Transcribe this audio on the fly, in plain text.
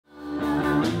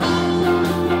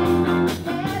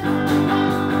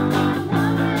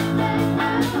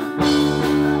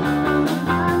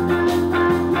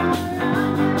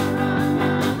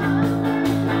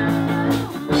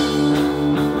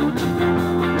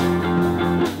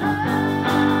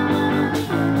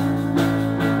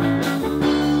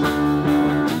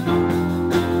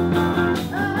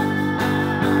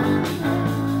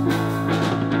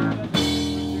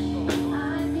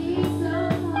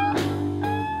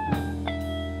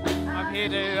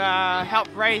to help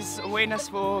raise awareness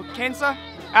for cancer.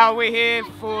 We're here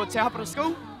for Te Hapara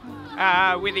School.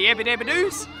 We're the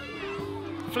Abba-Dabba-Doos,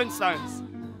 Flintstones.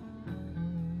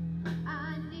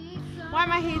 Why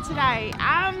am I here today?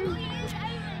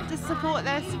 To support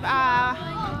this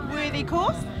worthy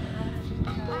cause,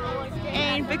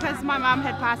 and because my mum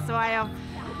had passed away of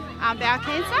bowel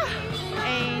cancer,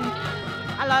 and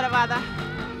a lot of other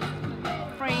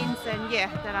friends and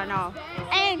that I know.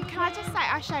 And can I just say,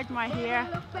 I shaved my hair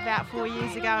about 4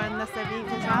 years ago in this event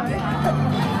as well.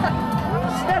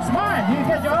 That's mine, you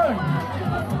get your own.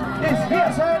 Yes,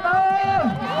 yes, no.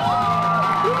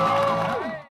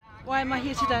 Why am I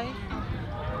here today?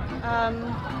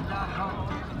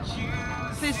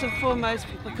 First and foremost,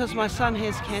 because my son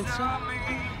has cancer,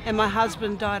 and my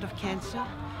husband died of cancer,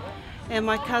 and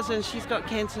my cousin, she's got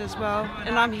cancer as well,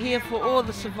 and I'm here for all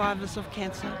the survivors of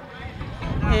cancer.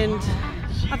 And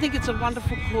I think it's a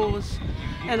wonderful cause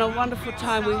and a wonderful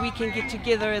time where we can get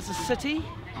together as a city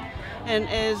and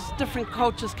as different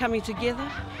cultures coming together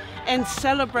and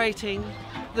celebrating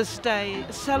this day,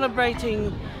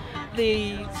 celebrating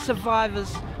the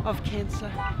survivors of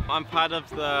cancer. I'm part of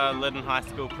the Lytton High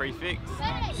School prefix,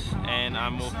 and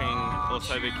I'm walking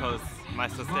also because my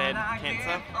sister had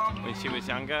cancer when she was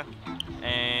younger,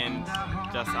 and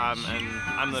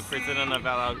I'm the president of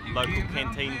our local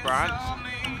canteen branch,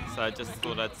 so I just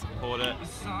thought I'd support it.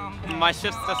 My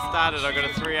shift's just started. I got a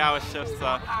 3-hour shift, so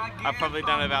I've probably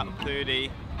done about 30,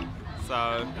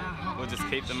 so we'll just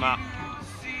keep them up.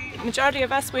 The majority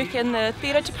of us work in the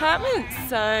theatre department,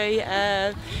 so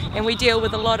and we deal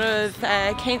with a lot of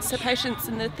cancer patients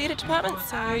in the theatre department,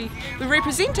 so we're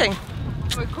representing.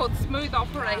 We're called smooth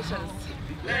operators.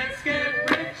 Let's get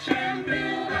rich and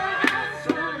build a house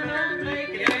and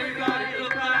make everybody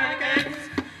look like it's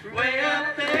way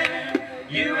up there.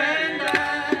 You and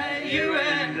I, you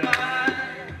and I.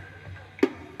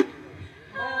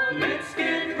 Let's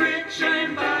get rich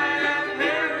and buy our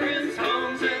parents'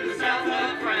 homes in the south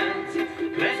of France.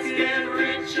 Let's get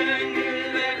rich and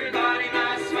give everybody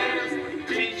nice sweaters,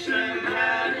 teach them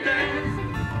how to dance.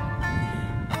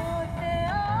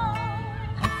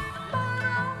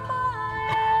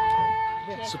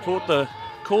 Support the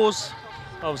cause,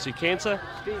 obviously cancer,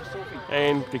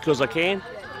 and because I can.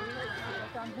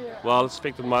 Well, it's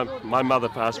affected my mother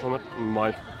passed from it, and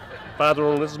my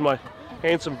father-in-law, this is my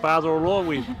handsome father-in-law.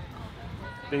 We've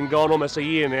been gone almost a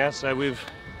year now, so we've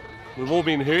all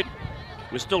been hurt.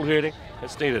 We're still hurting.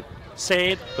 It's needed.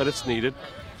 Sad, but it's needed.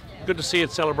 Good to see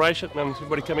it celebration and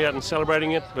everybody coming out and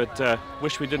celebrating it, but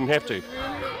wish we didn't have to.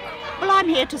 Well, I'm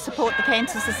here to support the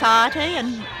Cancer Society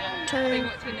and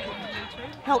to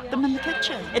help them in the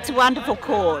kitchen. It's a wonderful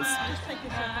cause.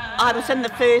 I was in the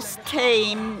first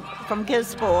team from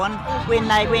Gisborne when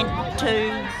they went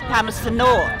to Palmerston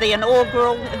North, the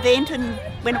inaugural event, and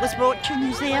when it was brought to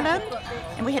New Zealand,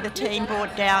 and we had a team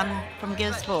brought down from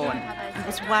Gisborne. It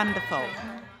was wonderful.